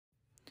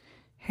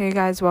Hey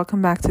guys,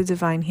 welcome back to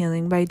Divine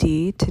Healing by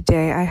Dee.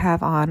 Today I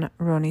have on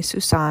Roni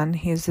Susan.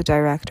 He's the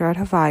director at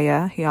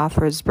Havaya. He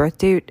offers birth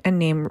date and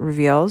name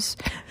reveals,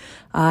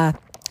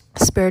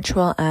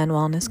 spiritual and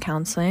wellness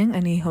counseling,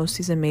 and he hosts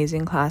these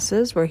amazing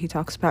classes where he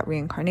talks about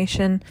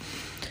reincarnation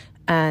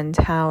and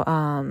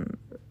how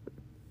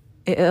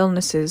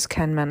illnesses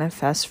can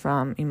manifest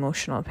from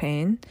emotional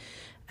pain.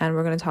 And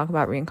we're going to talk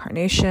about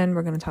reincarnation.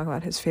 We're going to talk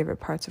about his favorite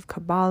parts of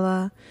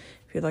Kabbalah.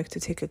 If you'd like to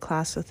take a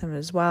class with him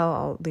as well,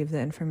 I'll leave the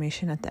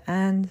information at the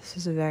end. This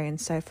is a very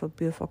insightful,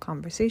 beautiful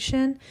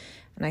conversation,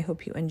 and I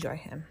hope you enjoy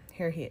him.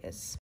 Here he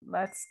is.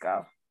 Let's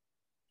go.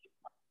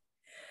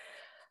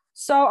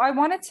 So I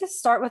wanted to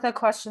start with a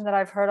question that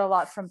I've heard a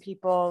lot from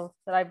people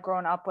that I've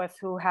grown up with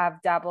who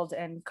have dabbled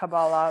in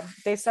Kabbalah.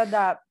 They said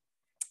that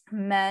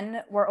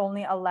men were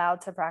only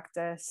allowed to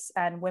practice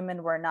and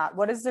women were not.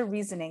 What is the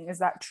reasoning? Is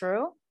that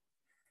true?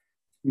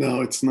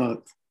 No, it's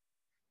not.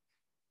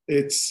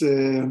 It's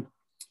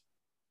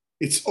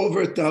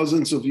over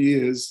thousands of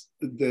years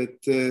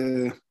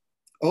that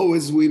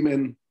always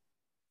women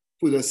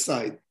put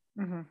aside.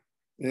 Mm-hmm.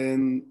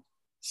 And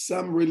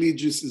some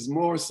religious is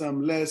more,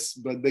 some less,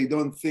 but they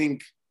don't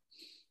think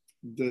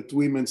that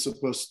women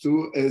supposed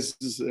to. As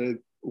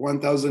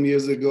 1,000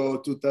 years ago,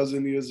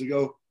 2,000 years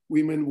ago,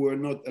 women were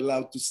not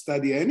allowed to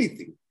study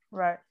anything.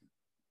 Right.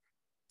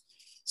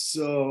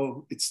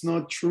 So it's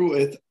not true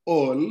at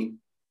all.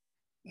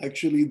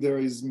 Actually, there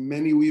is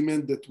many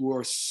women that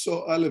were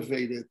so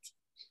elevated,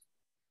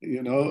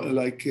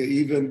 like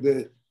even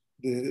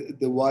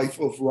the wife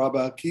of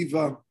Rabbi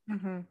Akiva,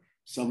 mm-hmm.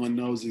 Someone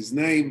knows his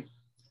name,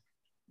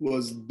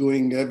 was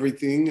doing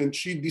everything, and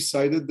she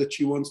decided that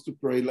she wants to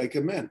pray like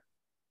a man.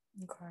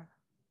 Okay.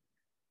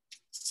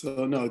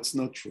 So no, it's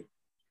not true.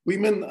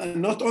 Women are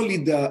not only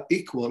the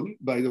equal,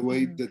 by the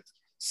way, mm-hmm. that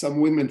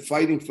some women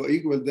fighting for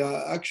equal, they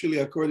are actually,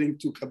 according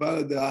to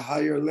Kabbalah, they are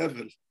higher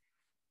level.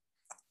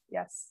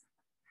 Yes,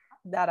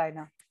 that I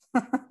know.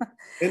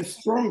 And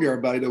stronger,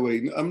 by the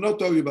way. I'm not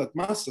talking about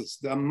muscles.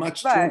 They are much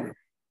stronger. Right.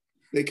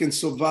 They can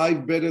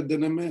survive better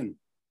than a man.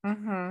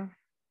 Mm-hmm.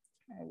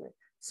 I agree.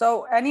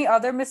 So any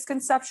other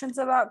misconceptions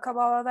about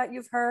Kabbalah that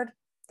you've heard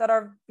that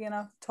are,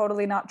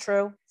 totally not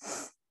true?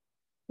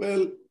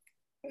 Well,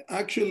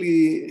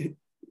 actually,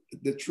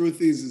 the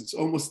truth is it's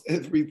almost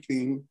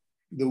everything.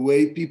 The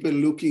way people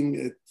looking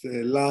at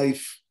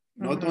life,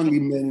 not mm-hmm. only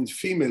men and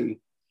female,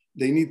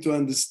 they need to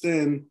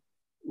understand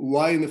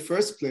why in the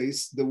first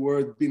place the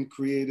word been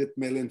created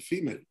male and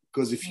female.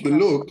 Because if you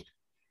look,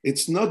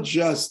 it's not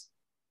just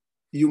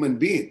human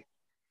being.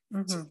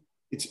 Mm-hmm.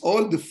 It's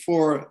all the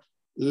four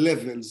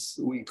levels.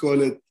 We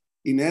call it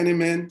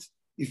inanimate.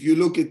 If you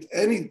look at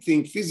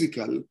anything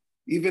physical,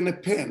 even a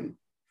pen,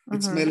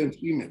 it's mm-hmm. male and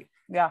female.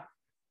 Yeah.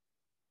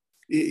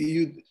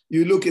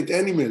 You look at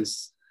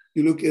animals,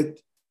 you look at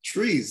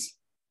trees.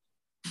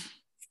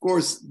 Of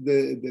course,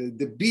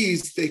 the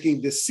bees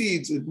taking the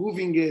seeds and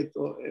moving it,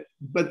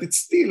 but it's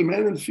still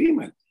male and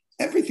female.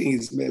 Everything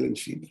is male and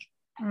female.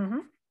 Mm-hmm.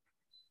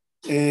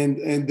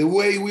 And the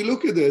way we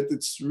look at it,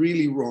 it's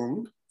really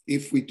wrong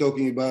if we're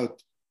talking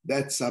about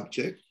that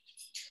subject.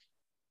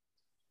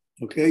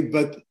 Okay,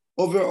 but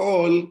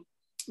overall,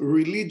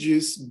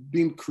 religious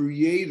been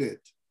created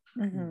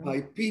mm-hmm.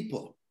 by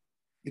people.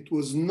 It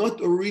was not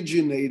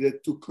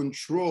originated to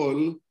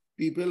control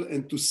people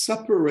and to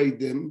separate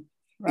them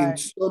in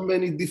so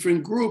many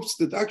different groups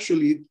that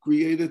actually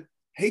created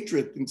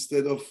hatred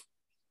instead of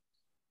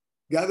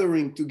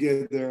gathering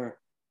together,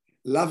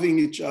 loving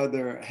each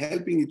other,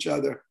 helping each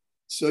other.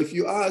 So if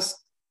you ask,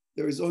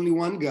 there is only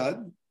one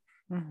God,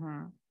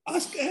 mm-hmm.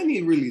 ask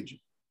any religion.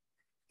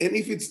 And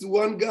if it's the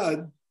one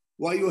God,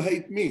 why you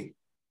hate me?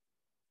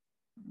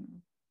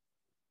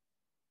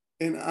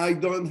 And I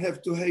don't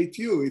have to hate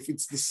you if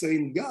it's the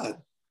same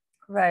God.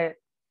 Right.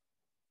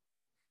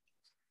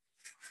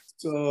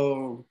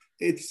 So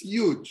it's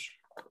huge.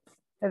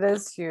 It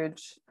is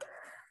huge.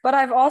 But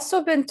I've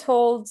also been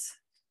told,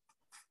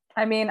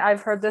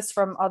 I've heard this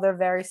from other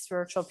very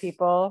spiritual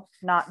people,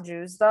 not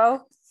Jews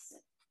though,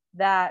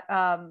 that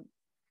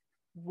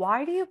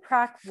why do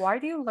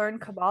you learn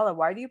Kabbalah?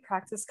 Why do you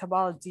practice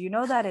Kabbalah? Do you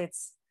know that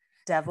it's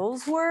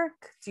devil's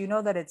work? Do you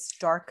know that it's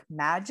dark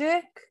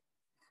magic?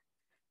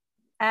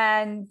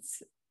 And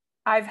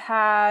I've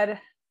had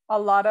a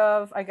lot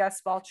of,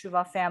 Baal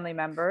Tshuva family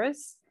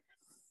members.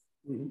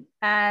 Mm-hmm.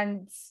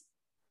 And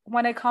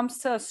when it comes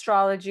to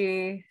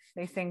astrology,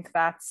 they think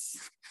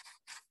that's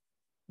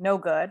no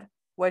good,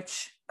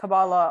 which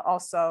Kabbalah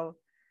also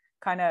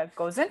kind of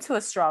goes into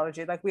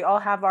astrology. Like we all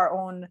have our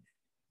own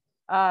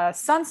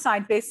sun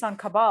sign based on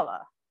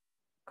Kabbalah,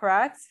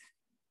 correct?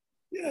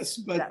 Yes,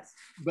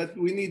 but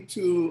we need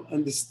to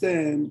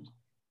understand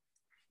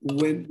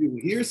when you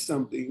hear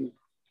something,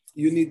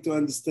 you need to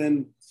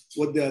understand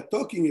what they are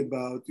talking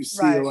about. You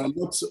see,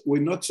 we're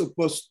not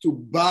supposed to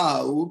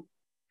bow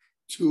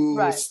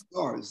to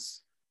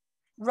stars.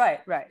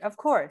 Right, of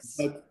course.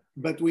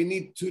 But we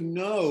need to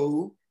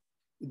know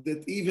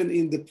that even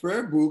in the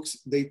prayer books,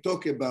 they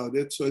talk about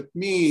it. So it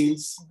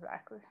means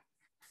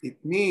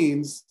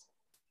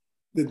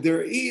that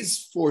there is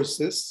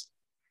forces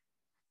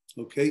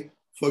Okay.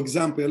 For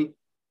example,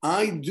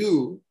 I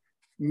do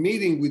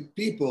meeting with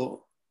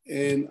people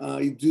and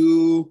I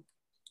do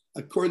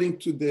according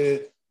to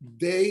the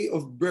day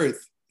of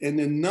birth and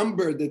a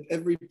number that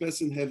every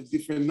person have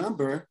different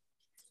number.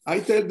 I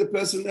tell the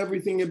person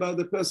everything about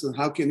the person.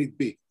 How can it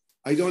be?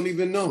 I don't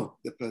even know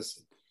the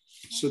person.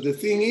 So the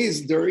thing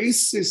is, there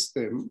is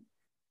system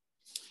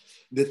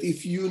that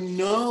if you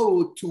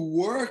know to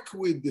work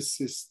with the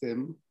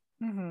system,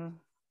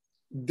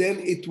 then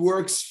it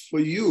works for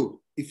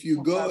you. If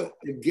you go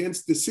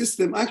against the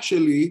system,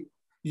 actually,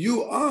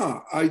 you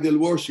are idol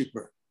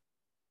worshiper.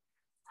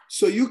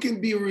 So you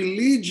can be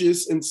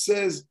religious and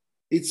says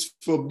it's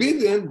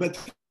forbidden, but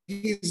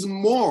he's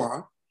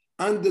more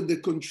under the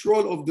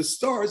control of the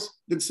stars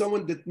than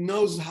someone that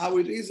knows how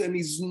it is and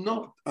is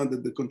not under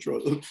the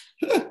control of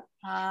the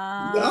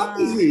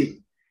opposite.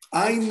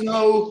 I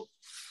know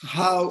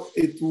how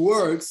it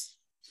works,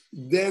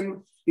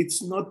 then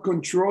it's not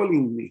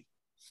controlling me.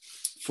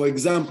 For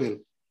example,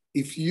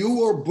 if you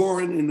were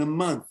born in a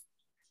month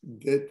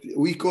that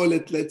we call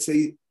it, let's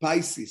say,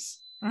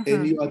 Pisces,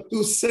 and you are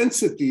too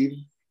sensitive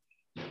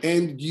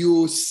and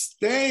you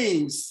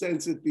staying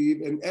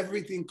sensitive and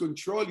everything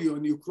control you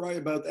and you cry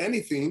about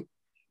anything,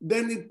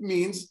 then it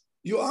means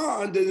you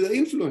are under the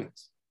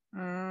influence.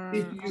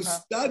 If you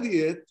study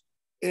it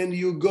and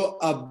you go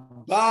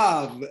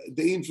above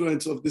the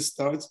influence of the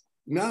stars,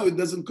 now it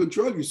doesn't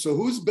control you. So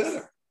who's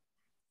better?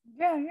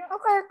 Yeah.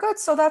 Okay, good.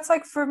 So that's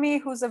like for me,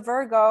 who's a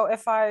Virgo,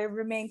 if I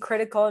remain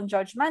critical and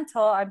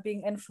judgmental, I'm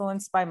being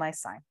influenced by my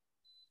sign.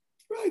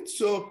 Right.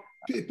 So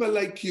people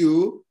like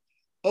you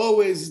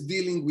always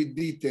dealing with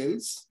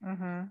details.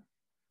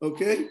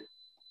 Okay.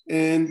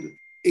 And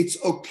it's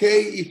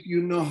okay if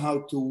you know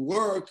how to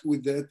work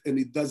with that and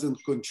it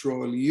doesn't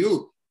control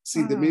you.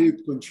 See, the minute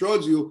it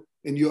controls you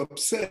and you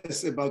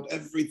obsess about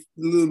every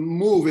little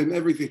move and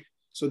everything.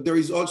 So there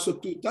is also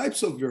two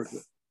types of Virgo.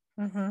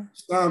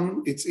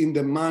 Some, it's in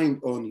the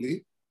mind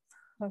only.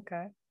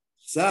 Okay.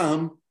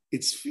 Some,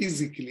 it's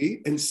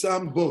physically, and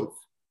some both.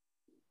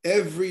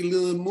 Every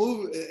little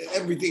move,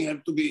 everything has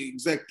to be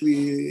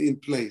exactly in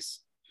place.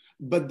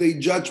 But they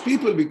judge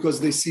people because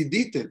they see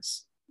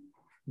details.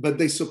 But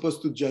they're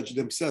supposed to judge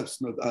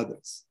themselves, not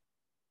others.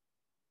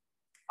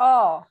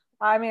 Oh,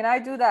 I mean, I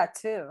do that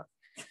too.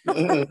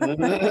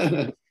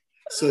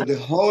 So the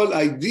whole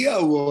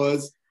idea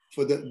was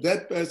for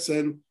that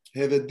person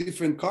have a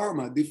different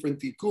karma, different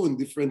tikkun,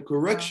 different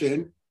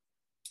correction,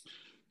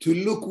 to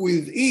look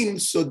within,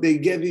 so they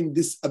gave him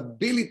this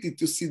ability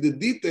to see the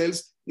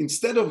details.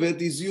 Instead of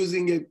it, he's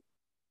using it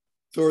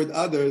toward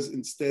others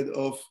instead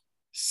of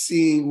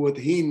seeing what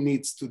he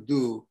needs to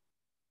do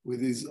with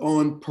his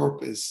own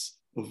purpose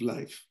of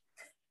life.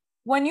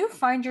 When you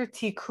find your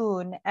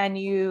tikkun and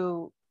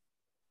you,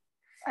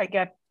 I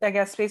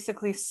guess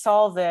basically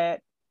solve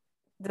it,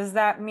 what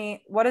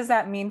does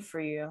that mean for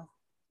you?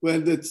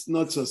 Well, that's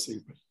not so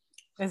simple.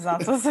 It's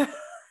not so simple.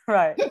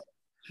 Right.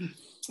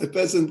 A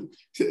person,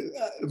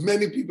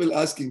 many people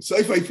asking, so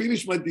if I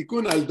finish my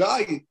tikkun, I'll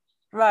die.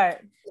 Right.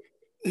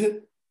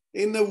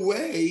 In a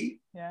way,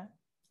 yeah.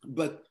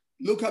 But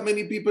look how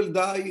many people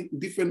die,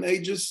 different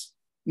ages,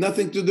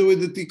 nothing to do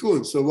with the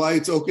tikkun. So why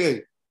it's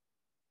okay?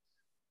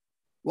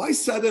 Why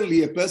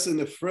suddenly a person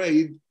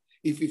afraid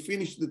if he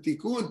finished the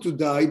tikkun to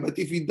die, but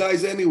if he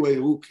dies anyway,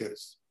 who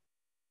cares?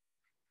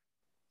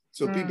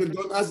 So people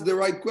don't ask the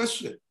right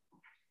question.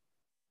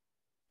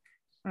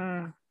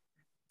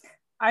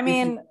 I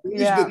mean,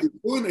 the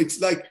tikkun,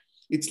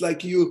 it's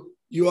like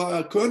you are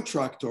a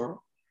contractor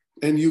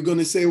and you're going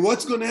to say,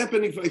 what's going to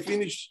happen if I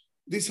finish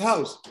this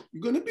house?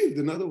 You're going to build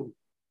another one.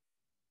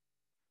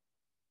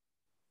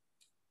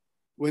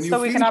 When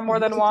so we can have more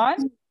than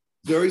one?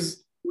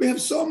 We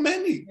have so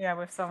many. Yeah,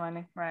 we have so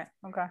many. Right.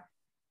 Okay.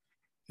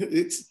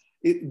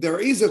 There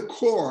is a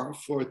core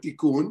for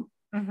tikkun,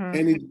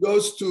 and it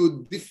goes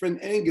to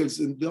different angles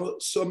and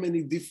so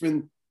many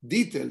different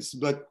details.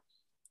 But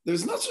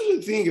there's not such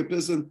a thing, a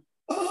person,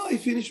 I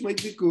finished my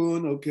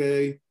tikkun,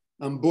 okay,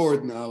 I'm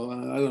bored now,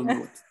 I don't know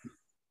what.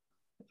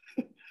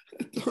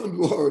 Don't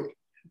worry.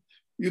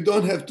 You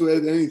don't have to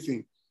add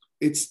anything.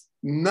 It's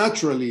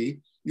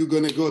naturally, you're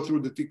going to go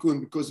through the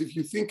tikkun, because if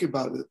you think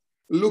about it,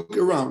 look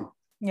around.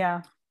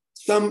 Yeah.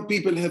 Some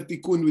people have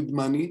tikkun with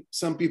money,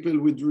 some people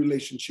with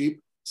relationship,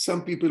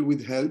 some people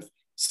with health,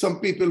 some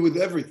people with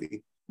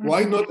everything.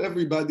 Why not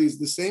everybody is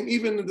the same,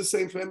 even in the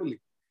same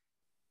family?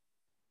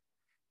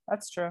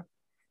 That's true.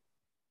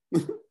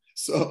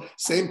 So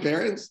same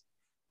parents,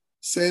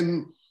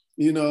 same,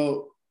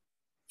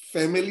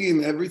 family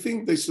and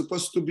everything. They're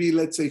supposed to be,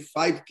 let's say,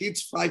 5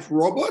 kids, 5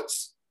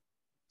 robots.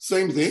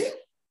 Same thing.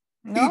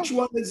 No. Each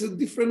one is a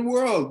different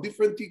world,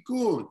 different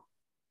tikkun.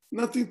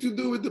 Nothing to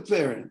do with the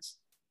parents.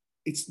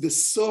 It's the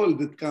soul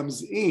that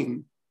comes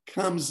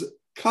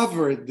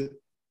covered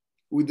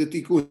with the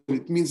tikkun.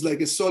 It means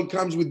like a soul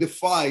comes with the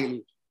file.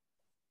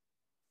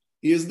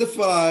 Here's the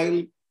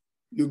file.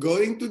 You go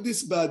into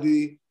this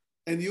body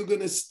and you're going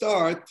to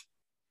start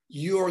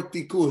your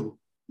tikkun.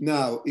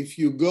 Now, if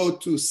you go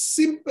to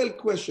simple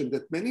question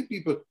that many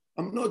people,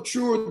 I'm not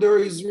sure there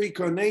is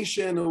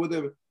reincarnation or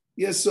whatever.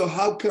 Yes, so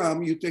how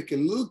come you take a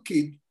little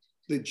kid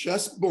that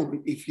just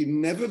born, if he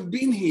never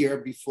been here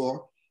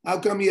before, how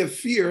come you have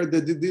fear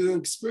that they didn't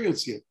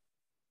experience yet?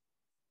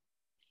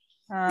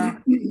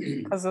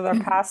 Because of their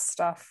past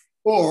stuff.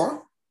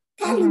 Or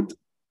talent.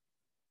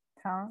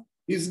 Talent.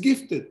 He's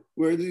gifted.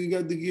 Where did he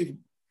get the gift?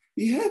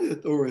 He had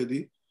it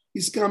already.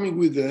 He's coming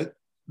with that,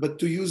 but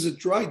to use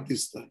it right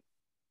this time.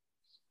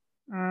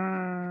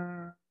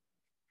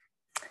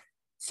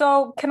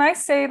 So can I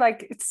say,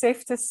 like, it's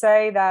safe to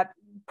say that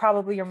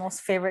probably your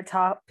most favorite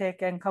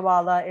topic in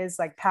Kabbalah is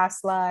like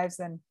past lives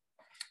and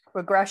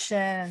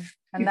regression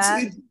and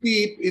It's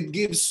deep. It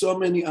gives so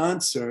many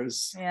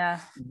answers. Yeah.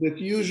 That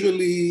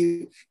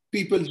usually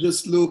people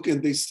just look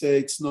and they say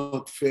it's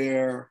not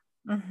fair.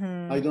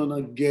 I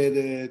don't get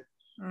it.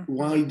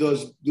 Why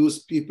does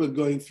those people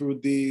going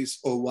through this,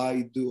 or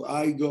why do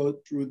I go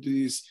through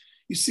this?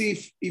 You see,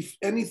 if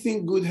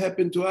anything good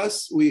happened to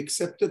us, we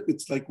accept it.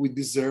 It's like we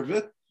deserve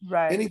it.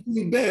 Right.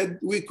 Anything bad,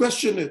 we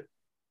question it.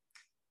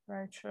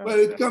 Right. True. But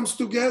it comes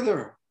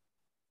together.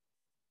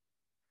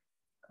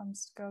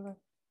 Comes together.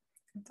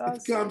 It does.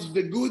 It comes,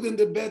 the good and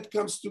the bad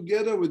comes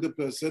together with the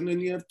person, and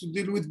you have to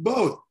deal with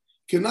both.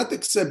 You cannot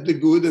accept the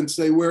good and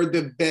say where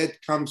the bad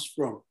comes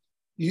from.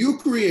 You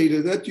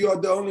created it. You are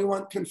the only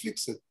one can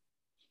fix it.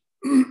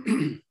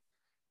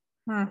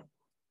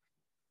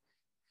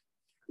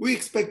 We're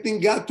expecting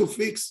God to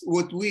fix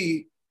what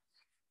we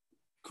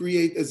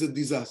create as a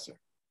disaster.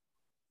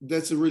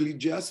 That's a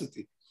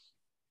religiosity.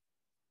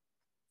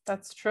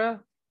 That's true.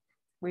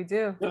 We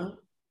do. Yeah.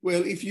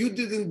 Well, if you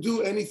didn't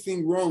do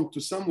anything wrong to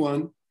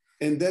someone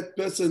and that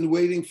person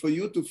waiting for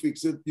you to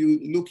fix it, you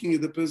looking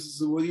at the person and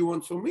say, what do you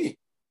want from me?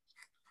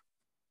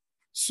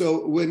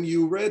 So when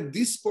you read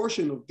this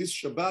portion of this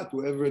Shabbat,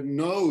 whoever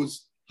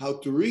knows how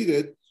to read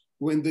it,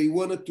 when they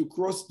wanted to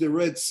cross the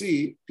Red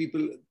Sea,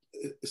 people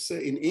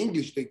say in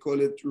English, they call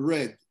it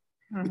red.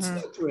 It's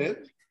not red.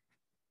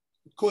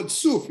 It's called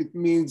Suf. It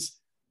means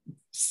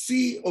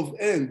sea of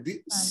end,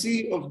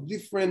 sea of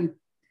different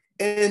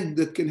end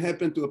that can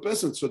happen to a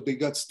person. So they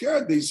got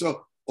scared. They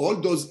saw all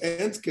those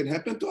ends can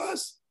happen to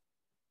us.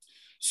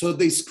 So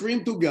they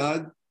screamed to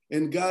God,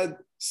 and God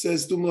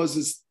says to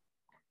Moses,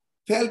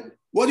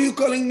 what are you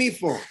calling me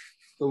for?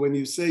 So when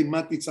you say,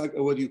 Matitzak,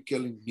 what are you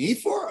calling me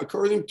for?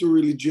 According to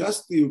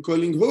religiosity, you're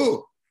calling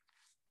who?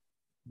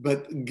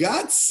 But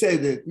God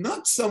said it,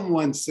 not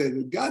someone said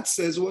it. God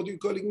says, what are you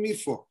calling me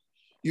for?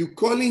 You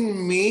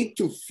calling me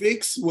to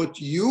fix what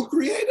you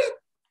created?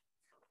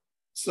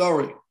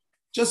 Sorry,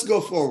 just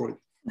go forward.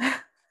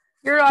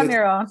 You're on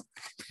your own.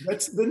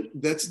 That's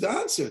the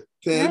answer.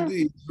 Tell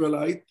the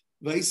Israelite,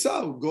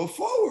 Vaisal, go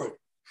forward.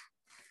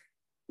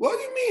 What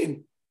do you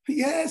mean?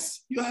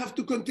 Yes, you have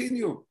to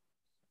continue.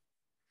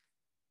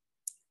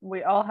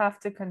 We all have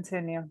to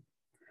continue,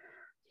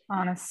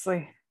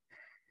 honestly.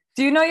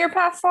 Do you know your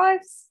past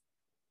lives?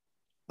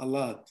 A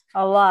lot.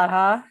 A lot,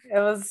 huh? It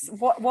was,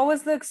 what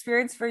was the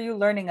experience for you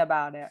learning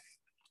about it?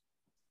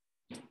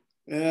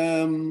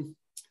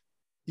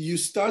 You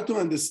start to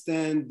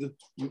understand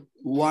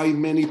why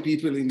many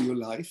people in your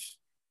life.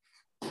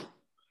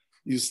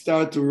 You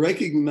start to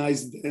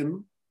recognize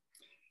them.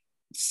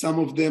 Some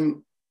of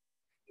them,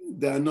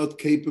 they are not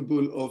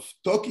capable of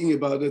talking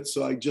about it,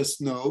 so I just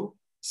know.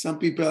 Some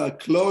people are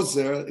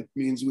closer. It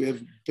means we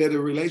have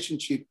better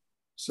relationship,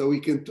 so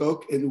we can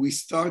talk and we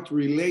start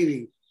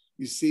relating.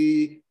 You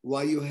see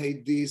why you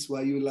hate this,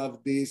 why you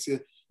love this. You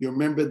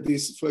remember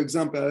this. For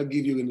example, I'll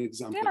give you an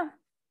example. Yeah.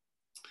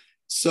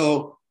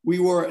 So we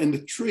were in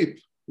a trip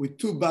with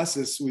 2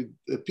 buses with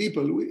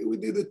people. We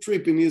did a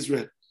trip in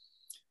Israel.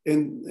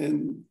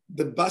 And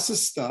the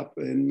buses stop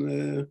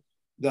and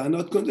they are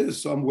not content.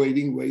 So I'm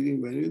waiting.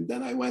 And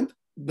then I went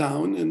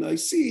down and I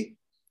see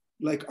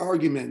like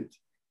argument.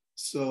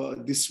 So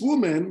this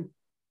woman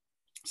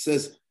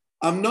says,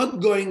 I'm not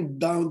going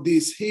down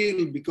this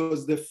hill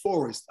because the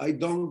forest. I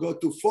don't go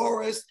to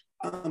forest.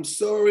 I'm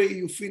sorry,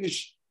 you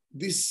finish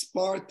this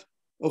part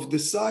of the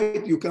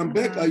site. You come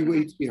back, I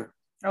wait here.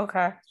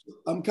 Okay.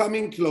 I'm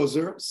coming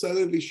closer.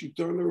 Suddenly she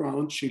turned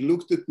around. She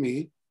looked at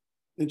me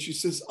and she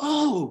says,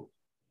 oh,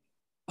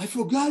 I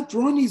forgot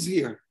Ronnie's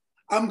here.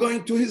 I'm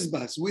going to his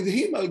bus. With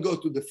him, I'll go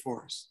to the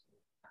forest.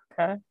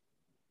 Okay.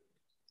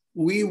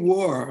 We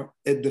were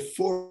at the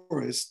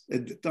forest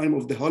at the time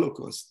of the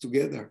Holocaust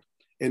together,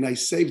 and I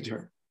saved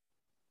her.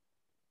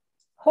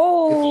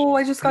 Oh,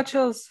 I just got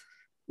chills.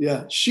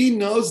 Yeah, she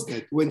knows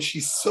that. When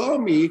she saw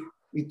me,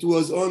 it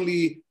was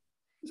only,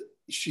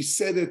 she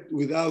said it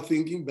without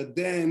thinking, but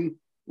then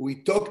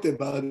we talked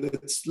about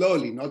it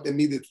slowly, not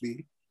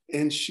immediately.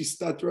 And she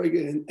started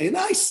writing, and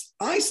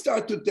I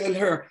start to tell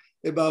her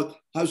about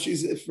how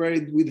she's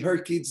afraid with her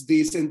kids,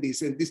 this and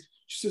this and this.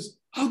 She says,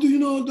 how do you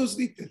know all those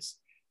details?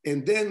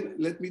 And then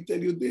let me tell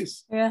you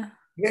this. Yeah.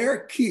 Their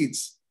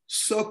kids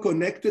so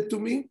connected to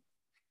me,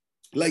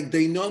 like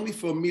they know me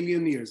for a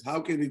million years. How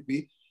can it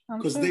be?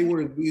 Because they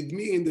were with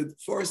me in the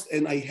forest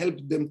and I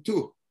helped them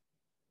too.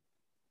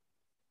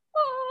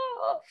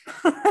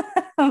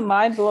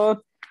 Mind blown.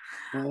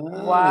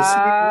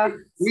 Wow. See,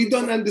 we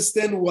don't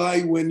understand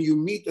why when you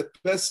meet a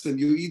person,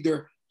 you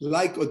either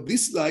like or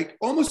dislike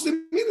almost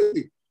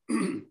immediately.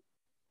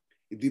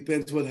 It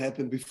depends what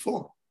happened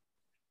before.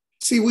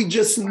 See, we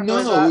just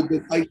know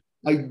that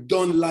I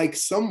don't like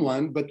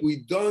someone, but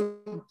we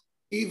don't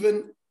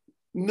even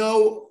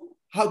know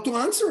how to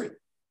answer it.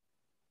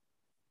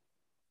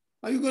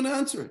 How are you going to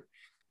answer it?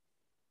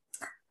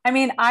 I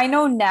mean, I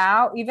know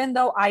now, even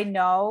though I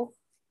know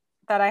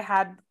that I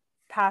had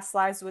past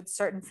lives with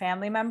certain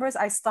family members,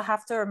 I still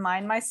have to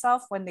remind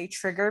myself when they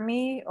trigger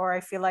me or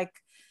I feel like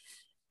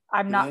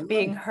I'm not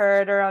being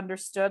heard or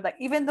understood. Like,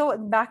 even though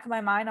in the back of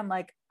my mind, I'm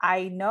like,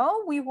 I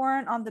know we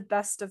weren't on the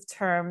best of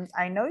terms.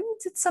 I know you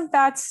did some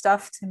bad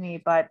stuff to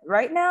me, but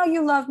right now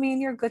you love me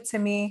and you're good to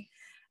me.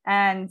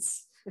 And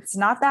it's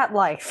not that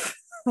life.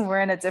 We're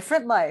in a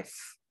different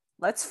life.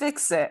 Let's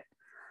fix it.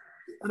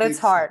 But it's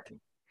hard.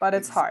 But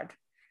it's hard.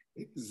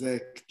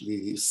 Exactly.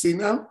 You see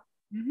now?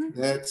 Mm-hmm.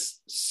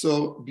 That's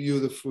so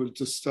beautiful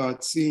to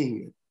start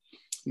seeing it.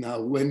 Now,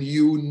 when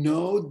you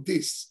know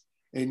this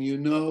and you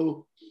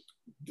know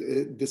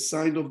the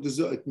sign of the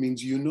zodiac, it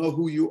means you know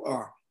who you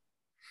are.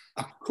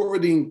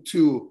 According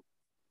to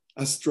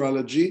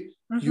astrology,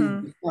 mm-hmm.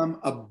 you become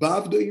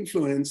above the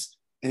influence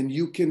and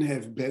you can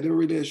have better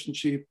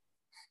relationship,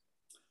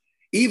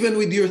 even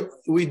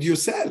with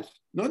yourself,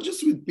 not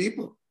just with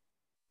people.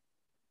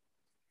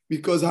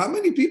 Because how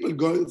many people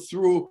go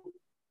through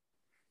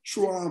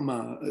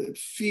trauma,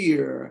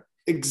 fear,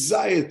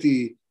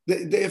 anxiety?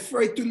 They're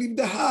afraid to leave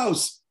the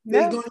house.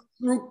 Yeah. They're going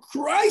through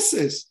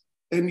crisis.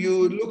 And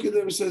you look at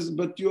them and says,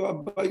 but you are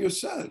by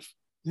yourself.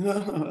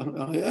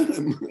 I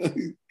am.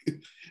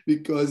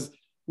 Because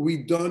we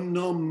don't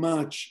know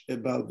much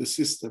about the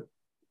system.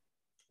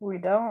 We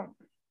don't.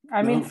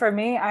 I mean, for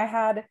me, I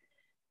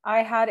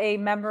had a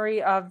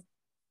memory of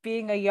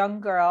being a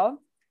young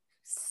girl,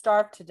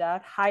 starved to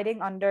death,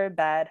 hiding under a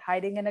bed,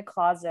 hiding in a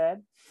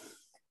closet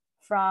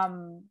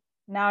from,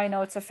 now I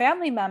know it's a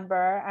family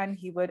member, and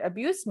he would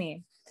abuse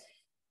me.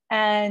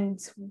 And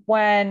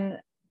when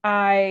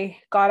I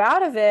got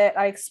out of it,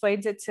 I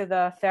explained it to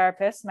the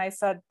therapist and I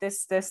said,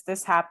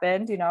 this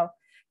happened. You know,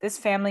 this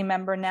family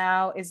member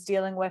now is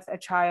dealing with a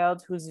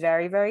child who's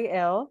very, very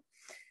ill.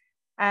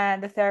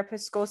 And the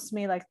therapist goes to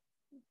me like,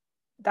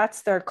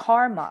 that's their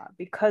karma,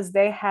 because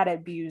they had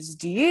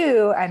abused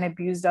you and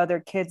abused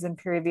other kids in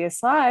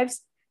previous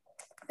lives.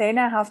 They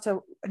have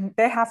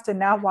to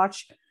now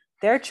watch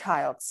their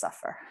child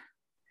suffer.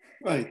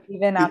 Right.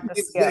 Even at the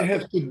scale. They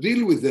have to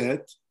deal with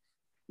that.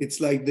 It's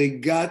like they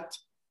got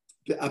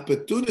the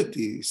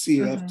opportunity. See,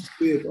 you have to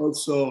see it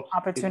also.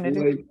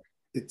 Opportunity.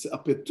 It's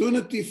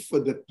opportunity for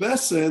the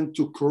person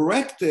to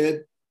correct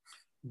it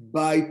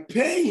by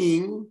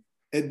paying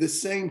at the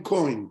same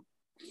coin.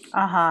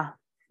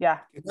 Yeah.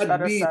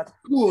 Cannot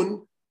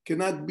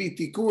be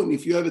tikkun.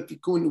 If you have a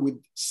tikkun with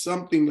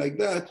something like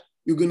that,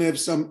 you're going to have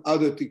some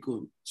other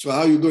tikkun. So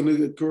how are you going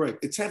to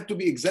correct? It has to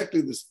be exactly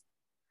the same.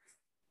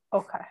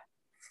 Okay.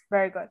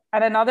 Very good.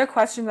 And another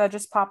question that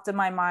just popped in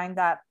my mind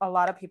that a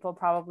lot of people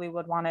probably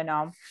would want to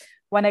know,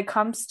 when it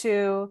comes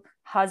to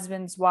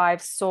husbands,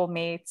 wives,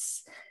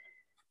 soulmates,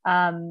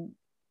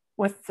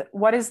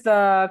 what is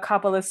the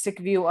Kabbalistic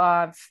view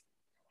of,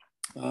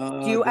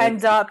 do you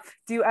end up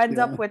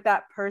with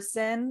that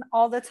person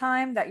all the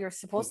time that you're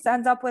supposed to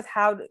end up with?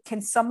 How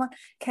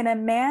can a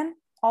man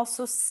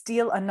also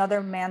steal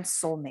another man's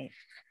soulmate?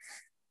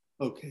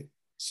 Okay.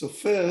 So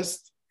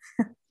first,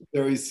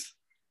 there is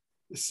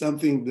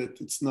something that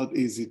it's not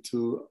easy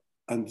to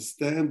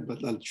understand,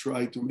 but I'll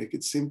try to make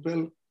it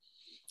simple.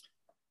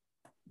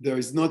 There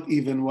is not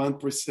even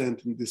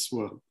 1% in this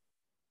world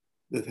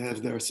that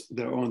have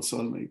their own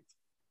soulmate.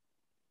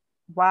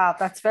 Wow,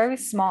 that's very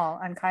small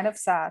and kind of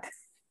sad.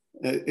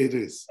 It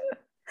is.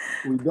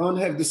 We don't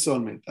have the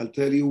soulmate. I'll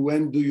tell you,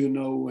 when do you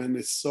know when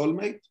it's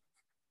soulmate?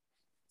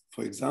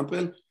 For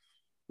example,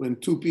 when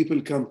two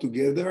people come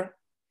together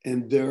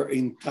and their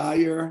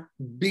entire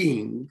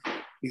being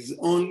is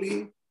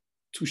only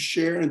to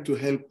share and to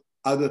help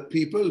other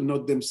people,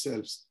 not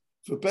themselves.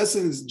 If a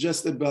person is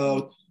just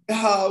about a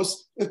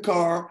house, a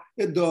car,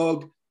 a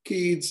dog,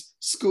 kids,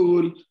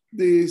 school,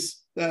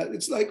 this, that,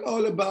 it's like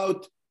all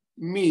about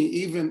me,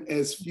 even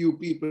as few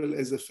people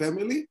as a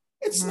family.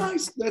 It's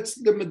nice. That's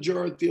the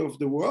majority of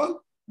the world.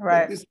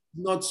 Right. But this is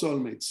not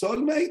soulmate.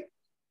 Soulmate,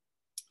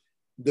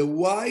 the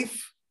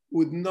wife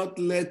would not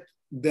let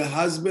the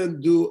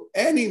husband do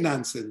any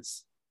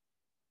nonsense.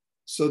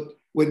 So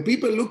when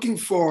people are looking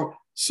for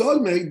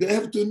soulmate, they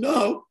have to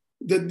know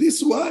that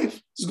this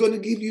wife is going to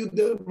give you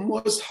the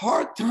most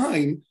hard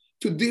time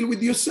to deal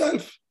with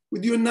yourself,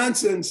 with your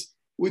nonsense,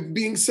 with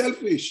being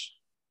selfish.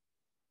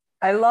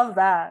 I love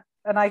that.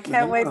 And I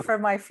can't wait for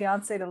my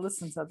fiance to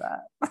listen to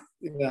that.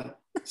 Yeah.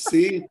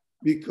 See,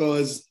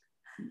 because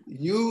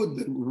you,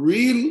 the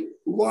real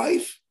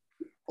wife,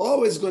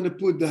 always going to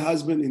put the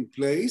husband in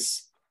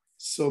place.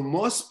 So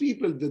most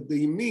people that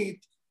they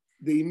meet,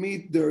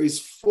 there is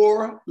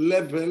 4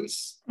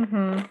 levels,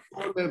 4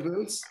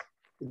 levels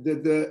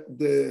that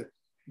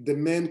the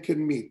man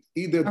can meet.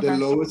 Either the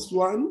lowest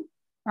one,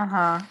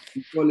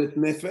 we call it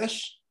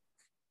nefesh.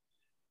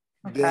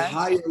 The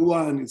higher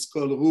one is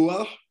called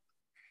ruach.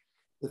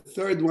 the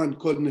third one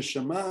called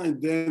Neshama,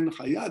 and then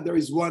Chaya. There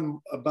is one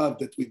above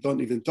that we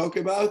don't even talk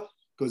about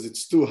because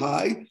it's too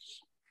high.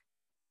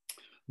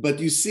 But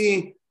you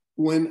see,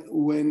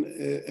 when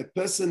a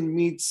person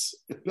meets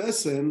a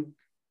person,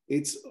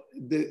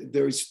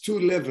 there is two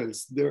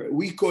levels.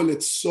 We call it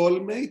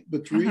soulmate,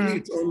 but really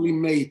it's only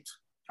mate.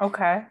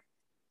 Okay.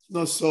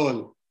 No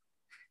soul.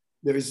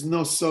 There is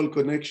no soul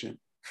connection.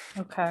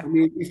 Okay. I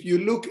mean, if you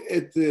look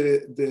at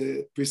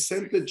the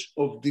percentage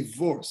of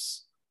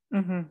divorce,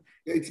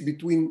 it's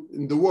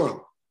in the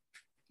world,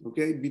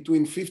 okay,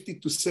 between 50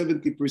 to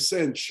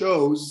 70%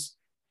 shows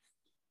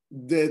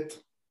that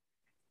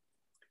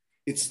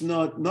it's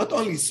not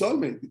only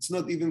soulmate, it's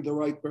not even the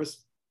right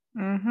person.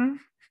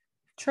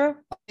 True.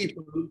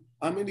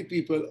 How many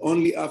people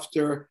only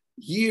after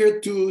year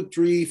 2,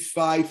 3,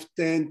 5,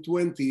 10,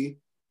 20,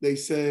 they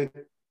say,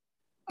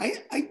 I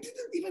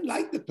didn't even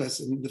like the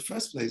person in the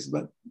first place,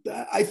 but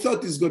I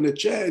thought it's going to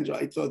change.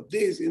 I thought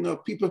this,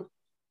 people.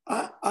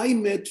 I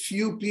met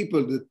few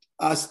people that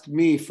asked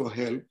me for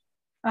help.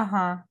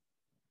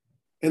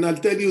 And I'll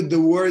tell you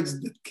the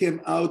words that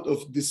came out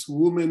of this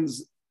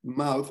woman's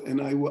mouth.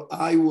 And I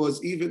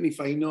was, even if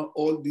I know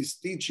all this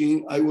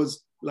teaching, I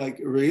was like,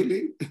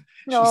 really?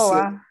 She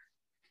said,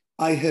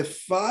 I have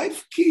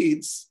 5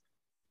 kids.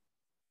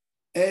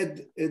 At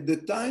the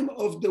time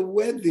of the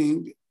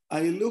wedding,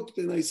 I looked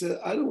and I said,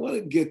 I don't want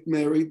to get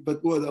married,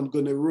 but what, I'm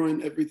going to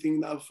ruin everything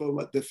now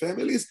for the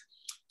families?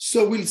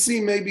 So we'll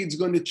see, maybe it's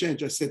going to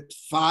change. I said,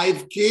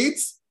 5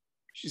 kids?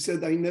 She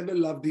said, I never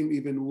loved him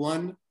even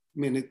 1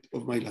 minute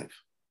of my life.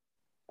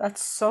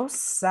 That's so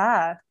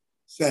sad.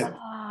 Sad.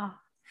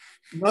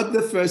 Not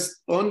the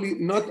first,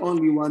 not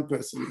only one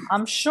person.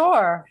 I'm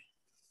sure.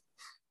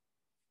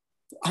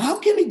 How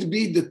can it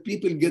be that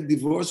people get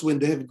divorced when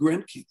they have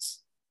grandkids?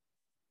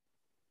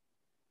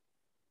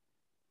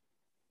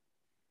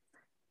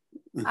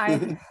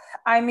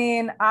 I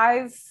mean,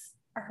 I've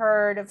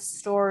heard of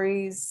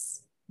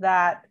stories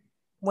that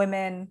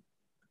women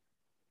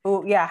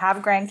who, have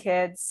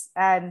grandkids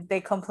and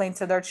they complain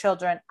to their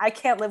children, I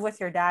can't live with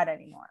your dad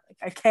anymore.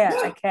 Like,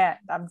 I can't.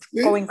 I'm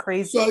going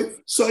crazy.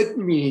 So it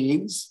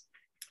means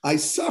I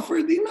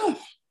suffered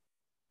enough.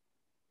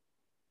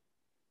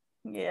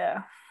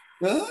 Yeah.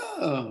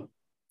 Oh.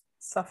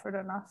 Suffered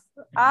enough.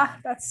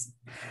 That's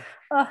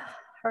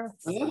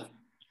hurts.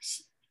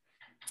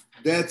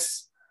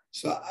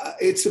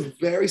 It's a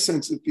very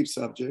sensitive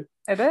subject.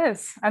 It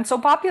is, and so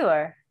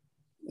popular.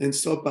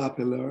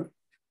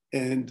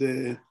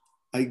 And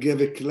I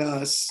gave a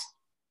class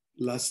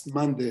last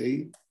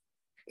Monday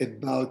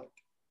about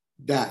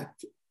that.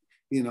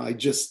 I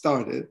just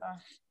started,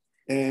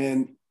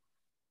 and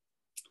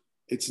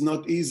it's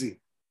not easy.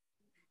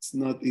 It's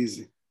not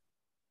easy.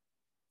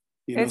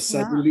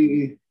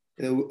 Suddenly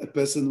a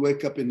person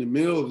wake up in the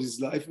middle of his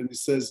life and he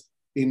says,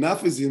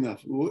 enough is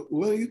enough.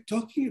 What are you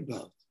talking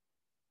about?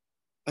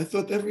 I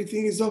thought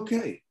everything is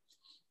okay.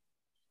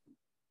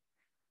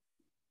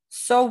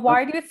 So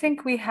why do you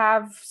think we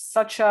have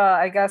such a,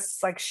 I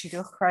guess, like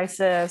shidduch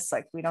crisis?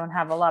 Like we don't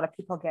have a lot of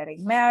people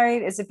getting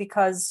married. Is it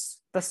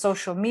because the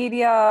social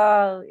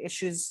media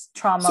issues,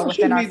 trauma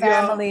within our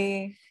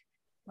family?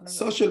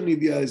 Social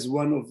media is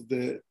one of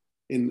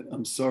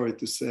I'm sorry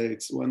to say,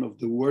 it's one of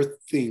the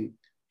worst thing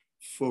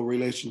for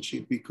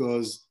relationship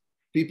because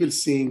people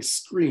seeing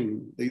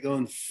screen, they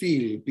don't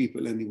feel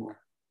people anymore.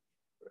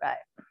 Right.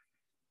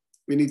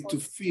 We need to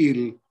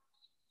feel,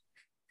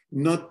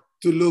 not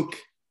to look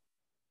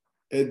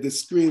at the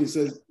screen and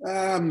says,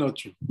 I'm not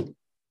sure. What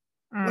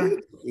are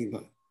you talking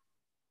about?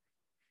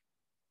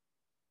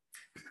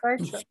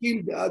 To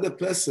feel the other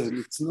person,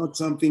 it's not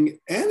something,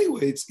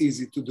 anyway, it's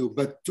easy to do,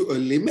 but to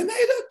eliminate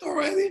it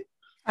already?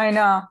 I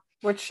know,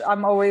 which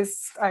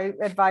I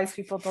advise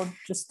people don't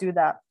just do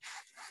that.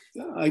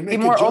 Yeah, I make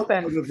Be more a joke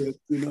open. out of it.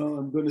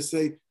 I'm going to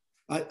say,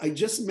 I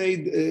just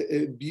made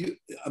a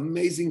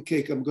amazing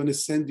cake. I'm going to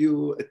send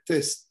you a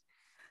test.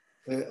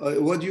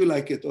 What do you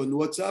like it, on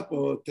WhatsApp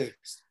or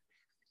text?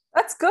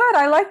 That's good.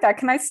 I like that.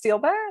 Can I steal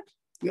that?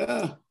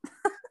 Yeah.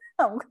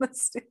 I'm going to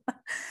steal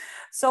that.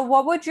 So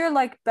what would your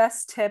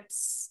best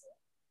tips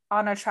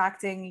on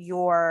attracting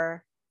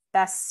your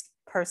best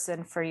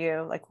person for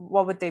you? Like,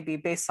 what would they be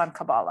based on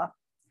Kabbalah?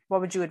 What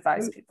would you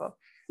advise people?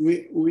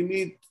 We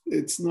need,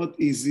 it's not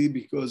easy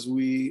because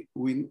we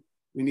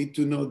need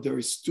to know there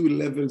is 2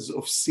 levels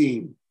of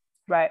seeing.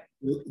 Right.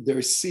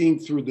 There's seeing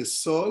through the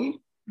soul,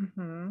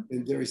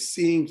 and there's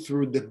seeing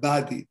through the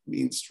body,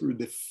 means through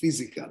the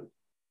physical.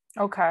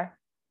 Okay.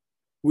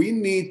 We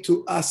need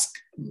to ask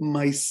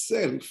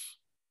myself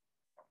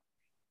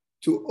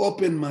to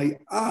open my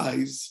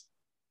eyes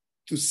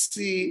to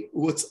see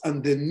what's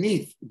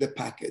underneath the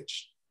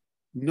package,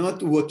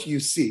 not what you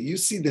see. You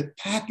see the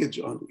package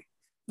only.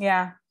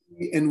 Yeah.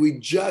 And we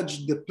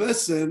judge the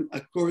person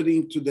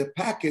according to the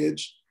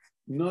package,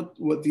 not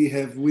what they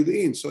have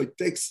within. So it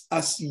takes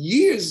us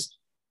years.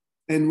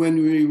 And when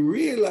we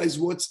realize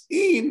what's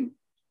in,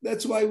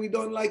 that's why we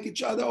don't like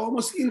each other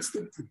almost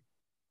instantly.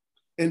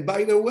 And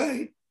by the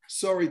way,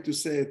 sorry to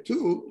say it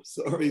too,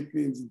 sorry, it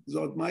means it's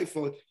not my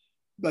fault,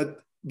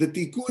 but the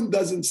tikkun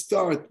doesn't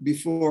start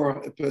before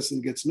a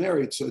person gets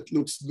married, so it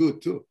looks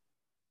good too.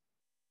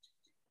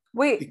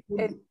 Wait,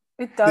 Tikkun,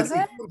 it doesn't?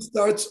 the tikkun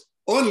starts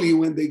only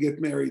when they get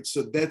married,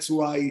 so that's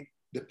why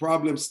the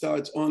problem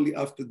starts only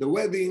after the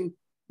wedding,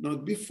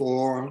 not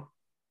before.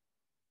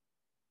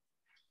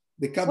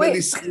 The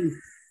Kabbalists say,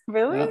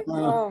 really?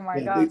 Oh my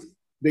God.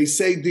 They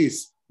say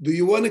this: do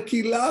you want to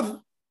kill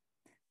love?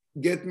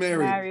 Get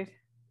married.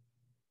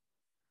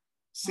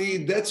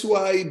 See, that's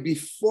why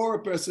before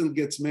a person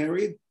gets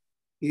married,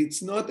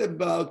 it's not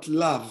about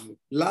love.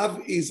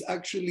 Love is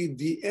actually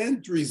the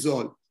end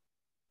result.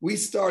 We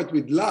start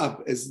with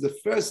love as the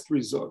first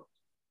result.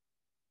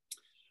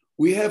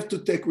 We have to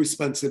take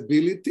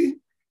responsibility.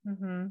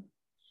 Mm-hmm.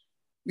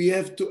 We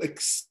have to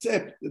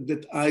accept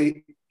that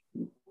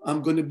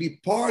I'm going to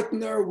be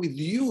partner with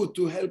you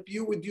to help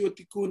you with your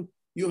tikkun.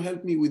 You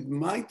help me with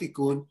my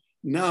tikkun.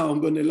 Now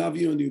I'm going to love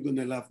you and you're going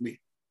to love me.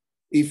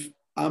 If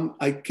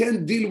I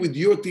can't deal with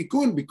your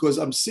tikkun because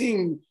I'm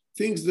seeing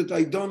things that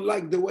I don't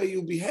like the way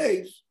you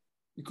behave,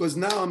 because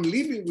now I'm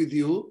living with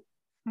you.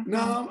 Mm-hmm.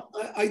 Now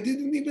I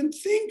didn't even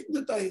think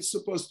that I'm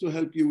supposed to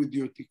help you with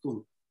your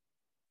tikkun.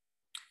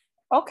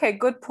 Okay,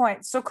 good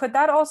point. So could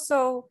that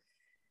also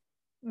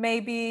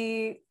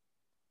maybe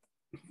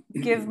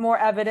give more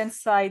evidence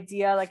to the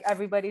idea, like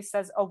everybody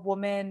says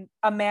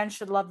a man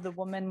should love the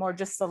woman more,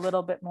 just a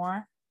little bit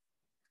more?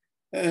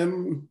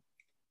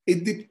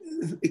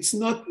 It's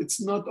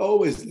not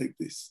always like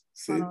this.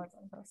 See? Not always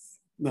like this.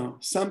 No,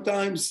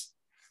 sometimes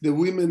the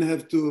women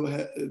have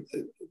to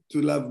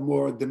love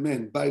more the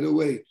men. By the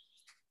way,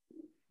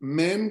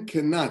 man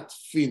cannot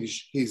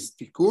finish his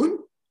tikkun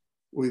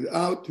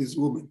without his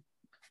woman.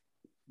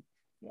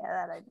 Yeah,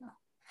 that I know.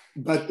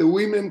 But the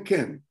women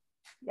can.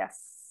 Yes.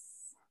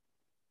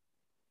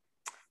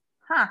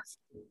 Huh.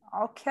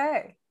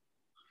 Okay.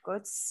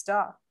 Good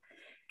stuff.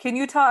 Can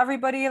you tell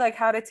everybody like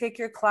how to take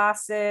your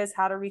classes,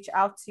 how to reach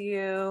out to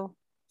you?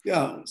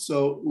 Yeah,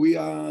 so we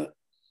are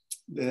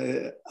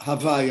the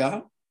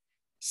Havaya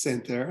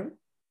Center,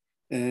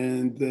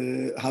 and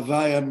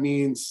Havaya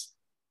means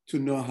to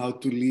know how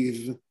to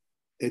live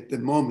at the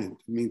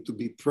moment, I mean to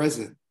be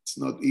present. It's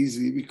not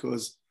easy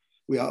because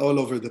we are all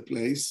over the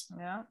place,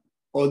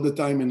 all the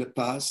time in the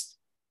past,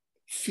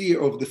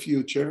 fear of the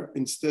future,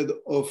 instead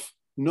of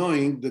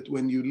knowing that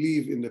when you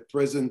live in the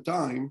present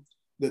time,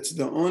 that's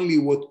the only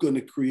what's going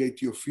to create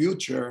your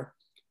future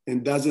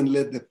and doesn't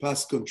let the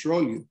past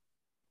control you.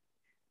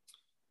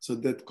 So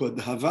that's called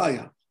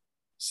Havaya.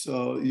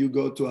 So you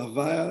go to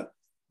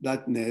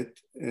havaya.net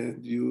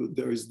and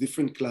there is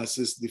different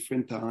classes,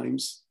 different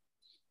times.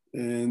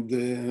 And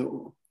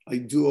I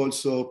do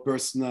also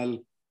personal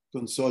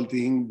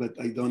consulting, but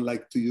I don't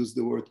like to use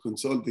the word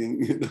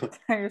consulting. You know?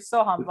 You're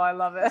so humble. I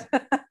love it.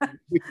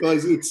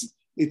 Because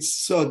it's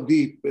so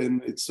deep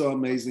and it's so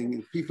amazing.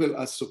 And people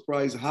are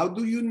surprised. How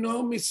do you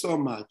know me so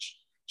much?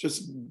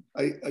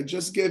 I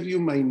just gave you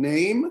my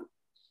name,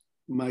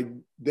 my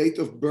date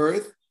of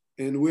birth,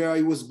 and where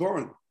I was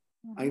born.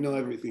 I know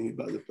everything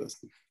about the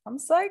person. I'm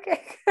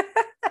psychic.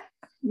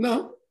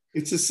 No,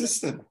 it's a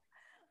system.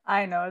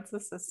 I know it's a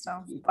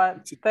system,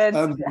 but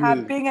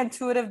being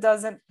intuitive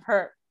doesn't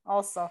hurt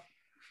also.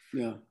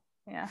 Yeah.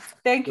 Yeah.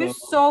 Thank you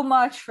so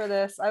much for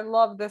this. I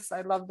love this.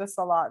 I love this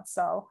a lot.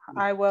 So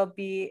I will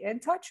be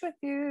in touch with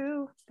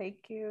you.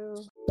 Thank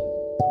you.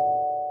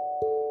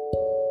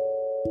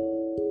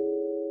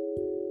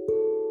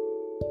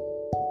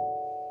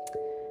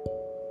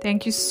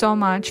 Thank you so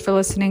much for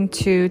listening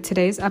to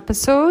today's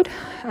episode.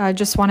 I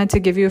just wanted to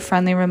give you a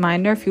friendly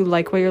reminder. If you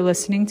like what you're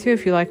listening to,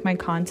 if you like my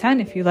content,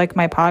 if you like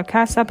my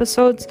podcast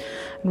episodes,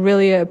 I'd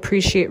really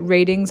appreciate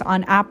ratings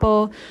on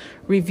Apple,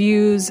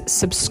 reviews,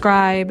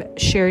 subscribe,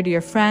 share to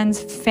your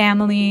friends,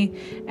 family,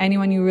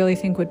 anyone you really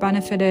think would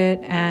benefit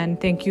it.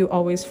 And thank you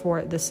always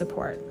for the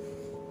support.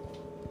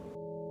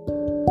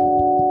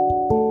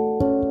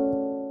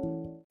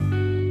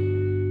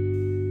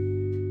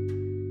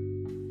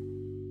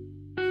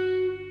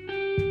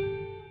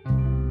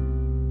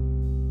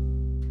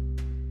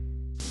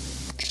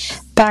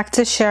 Back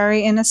to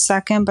Sherry in a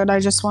second, but I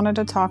just wanted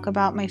to talk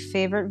about my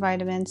favorite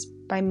vitamins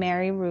by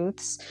Mary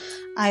Ruths.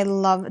 I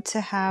love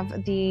to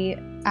have the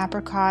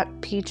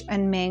apricot, peach,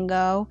 and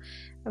mango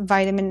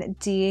vitamin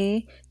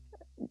D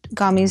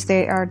gummies.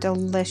 They are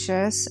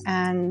delicious,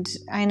 and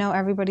I know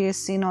everybody has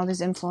seen all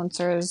these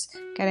influencers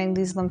getting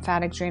these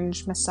lymphatic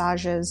drainage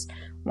massages.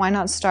 Why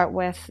not start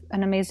with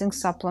an amazing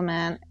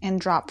supplement in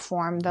drop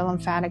form? The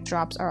lymphatic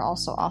drops are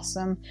also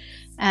awesome.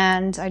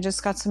 And I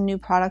just got some new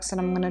products that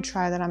I'm going to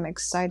try that I'm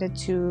excited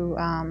to,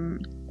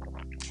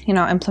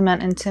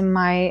 implement into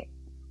my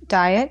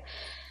diet.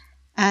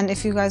 And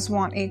if you guys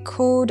want a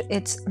code,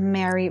 it's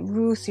Mary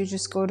Ruth. You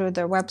just go to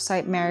their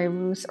website, Mary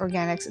Ruth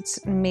Organics. It's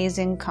an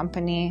amazing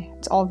company.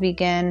 It's all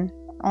vegan,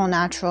 all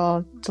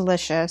natural,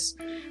 delicious.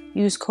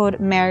 Use code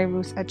Mary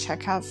Ruth at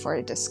checkout for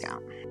a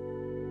discount.